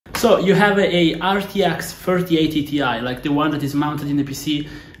So you have a RTX 3080 Ti, like the one that is mounted in the PC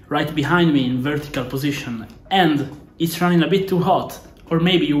right behind me in vertical position, and it's running a bit too hot, or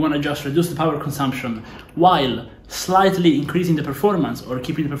maybe you want to just reduce the power consumption while slightly increasing the performance or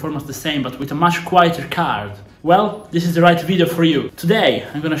keeping the performance the same but with a much quieter card. Well, this is the right video for you. Today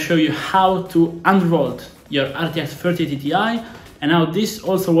I'm going to show you how to undervolt your RTX 3080 Ti, and how this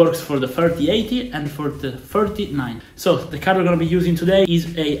also works for the 3080 and for the 3090. So the card we're going to be using today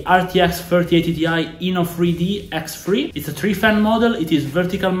is a RTX 3080 Ti Inno3D X3. It's a 3-fan model, it is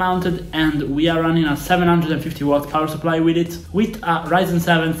vertical mounted, and we are running a 750 watt power supply with it, with a Ryzen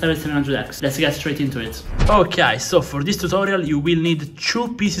 7 3700X. Let's get straight into it. Okay, so for this tutorial you will need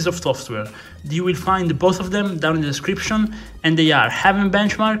 2 pieces of software. You will find both of them down in the description, and they are Heaven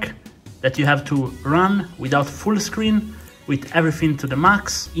Benchmark, that you have to run without full screen, with everything to the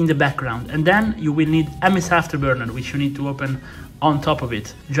max in the background, and then you will need MS Afterburner, which you need to open on top of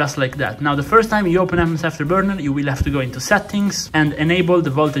it, just like that. Now the first time you open MS Afterburner, you will have to go into settings and enable the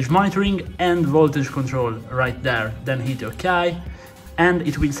voltage monitoring and voltage control right there, then hit OK, and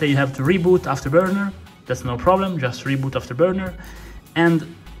it will say you have to reboot Afterburner. That's no problem, just reboot Afterburner,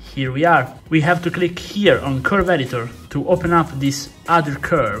 and here we are. We have to click here on Curve Editor to open up this other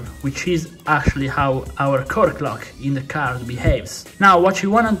curve, which is actually how our core clock in the card behaves. Now what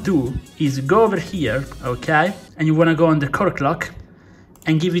you want to do is go over here, okay, and you want to go on the core clock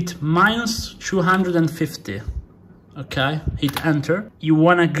and give it minus 250, okay, hit enter. You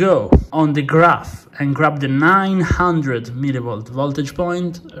want to go on the graph and grab the 900 millivolt voltage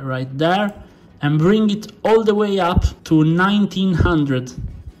point right there and bring it all the way up to 1900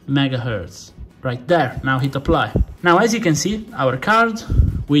 megahertz right there. Now hit apply. Now as you can see, our card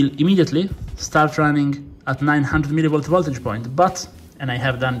will immediately start running at 900 millivolt voltage point, but, and I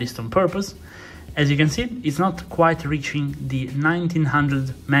have done this on purpose, as you can see, it's not quite reaching the 1900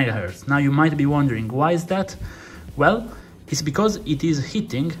 megahertz. Now you might be wondering, why is that? Well, it's because it is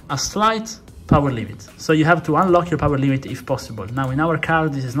hitting a slight power limit, so you have to unlock your power limit if possible. Now in our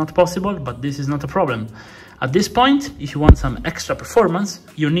card this is not possible, but this is not a problem. At this point, if you want some extra performance,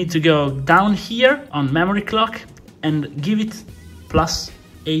 you need to go down here on memory clock and give it plus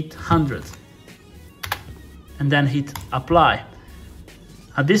 800 and then hit apply.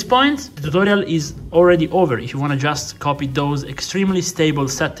 At this point, the tutorial is already over if you want to just copy those extremely stable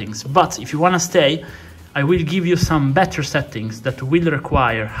settings, but if you want to stay, I will give you some better settings that will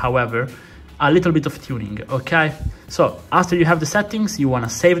require, however, a little bit of tuning, okay? So after you have the settings, you want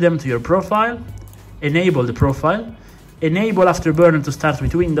to save them to your profile, enable the profile, enable Afterburner to start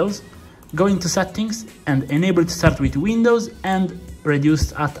with Windows, go into settings and enable it to start with Windows and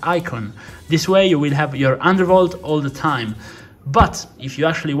reduced at icon. This way you will have your undervolt all the time. But if you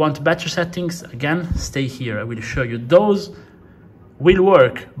actually want better settings, again, stay here. I will show you. Those will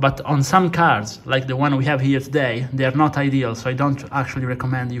work, but on some cards, like the one we have here today, they are not ideal, so I don't actually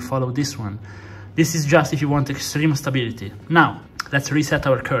recommend you follow this one. This is just if you want extreme stability. Now, let's reset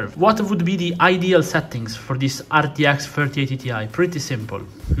our curve. What would be the ideal settings for this RTX 3080 Ti? Pretty simple.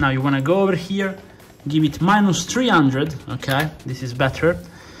 Now you want to go over here, give it minus 300, okay, this is better.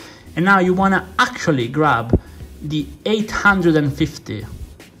 And now you want to actually grab the 850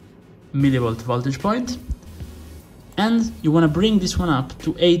 millivolt voltage point, and you want to bring this one up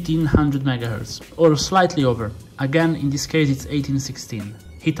to 1800 megahertz, or slightly over. Again, in this case it's 1816.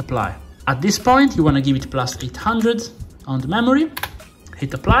 Hit apply. At this point you want to give it plus 800 on the memory,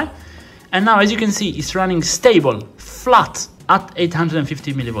 hit apply, and now as you can see it's running stable, flat at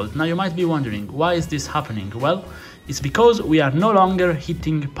 850 millivolt. Now you might be wondering, why is this happening? Well, it's because we are no longer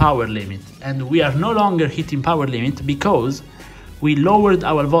hitting power limit, and we are no longer hitting power limit because we lowered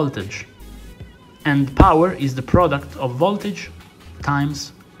our voltage, and power is the product of voltage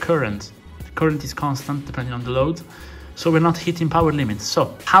times current. Current is constant depending on the load, so we're not hitting power limits.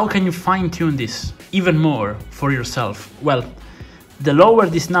 So how can you fine-tune this even more for yourself? Well, the lower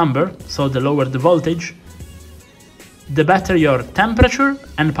this number, so the lower the voltage, the better your temperature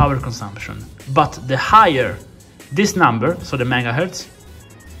and power consumption. But the higher this number, so the megahertz,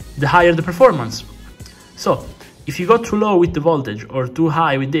 the higher the performance. So if you go too low with the voltage or too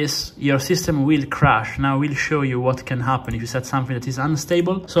high with this, your system will crash. Now we'll show you what can happen if you set something that is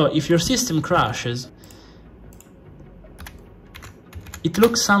unstable. So if your system crashes, it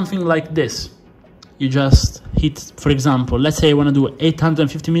looks something like this. You just hit, for example, let's say I want to do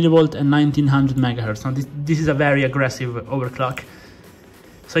 850 millivolt and 1900 megahertz. Now this is a very aggressive overclock.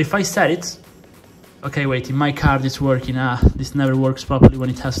 So if I set it, okay, wait, in my card it's working. This never works properly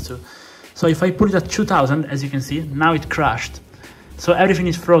when it has to. So if I put it at 2000, as you can see, now it crashed. So everything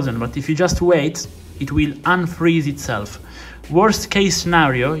is frozen, but if you just wait, it will unfreeze itself. Worst case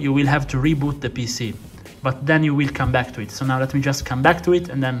scenario, you will have to reboot the PC, but then you will come back to it. So now let me just come back to it,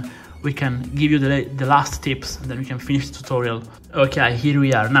 and then we can give you the last tips, and then we can finish the tutorial. Okay, here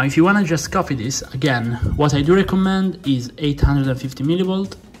we are. Now, if you want to just copy this, again, what I do recommend is 850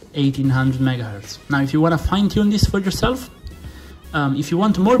 millivolt, 1800 megahertz. Now, if you want to fine tune this for yourself, if you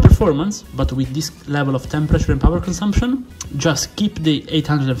want more performance, but with this level of temperature and power consumption, just keep the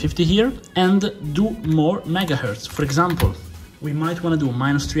 850 here and do more megahertz. For example, we might want to do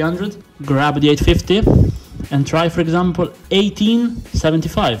 -300, grab the 850 and try, for example,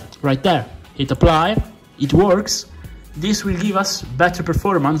 1875 right there. Hit apply, it works. This will give us better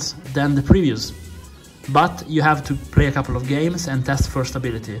performance than the previous, but you have to play a couple of games and test for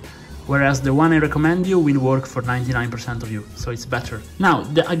stability. Whereas the one I recommend you will work for 99% of you, so it's better. Now,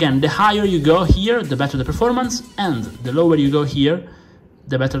 again, the higher you go here, the better the performance, and the lower you go here,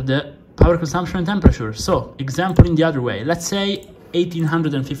 the better the power consumption and temperature. So, example in the other way, let's say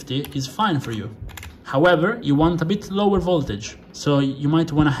 1850 is fine for you. However, you want a bit lower voltage, so you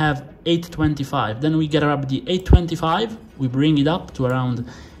might want to have 825. Then we get up the 825, we bring it up to around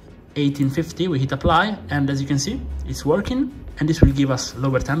 1850, we hit apply, and as you can see, it's working, and this will give us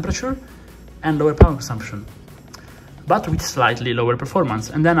lower temperature and lower power consumption, but with slightly lower performance.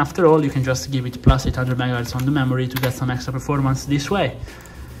 And then after all, you can just give it plus 800 megahertz on the memory to get some extra performance this way.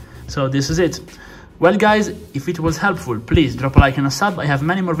 So this is it. Well guys, if it was helpful, please drop a like and a sub. I have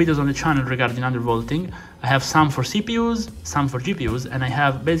many more videos on the channel regarding undervolting. I have some for CPUs, some for GPUs, and I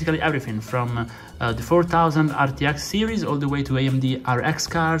have basically everything from the 4000 RTX series all the way to AMD RX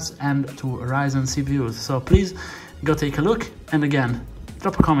cards and to Ryzen CPUs. So please go take a look, and again,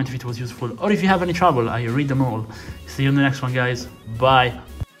 drop a comment if it was useful, or if you have any trouble, I read them all. See you in the next one, guys. Bye.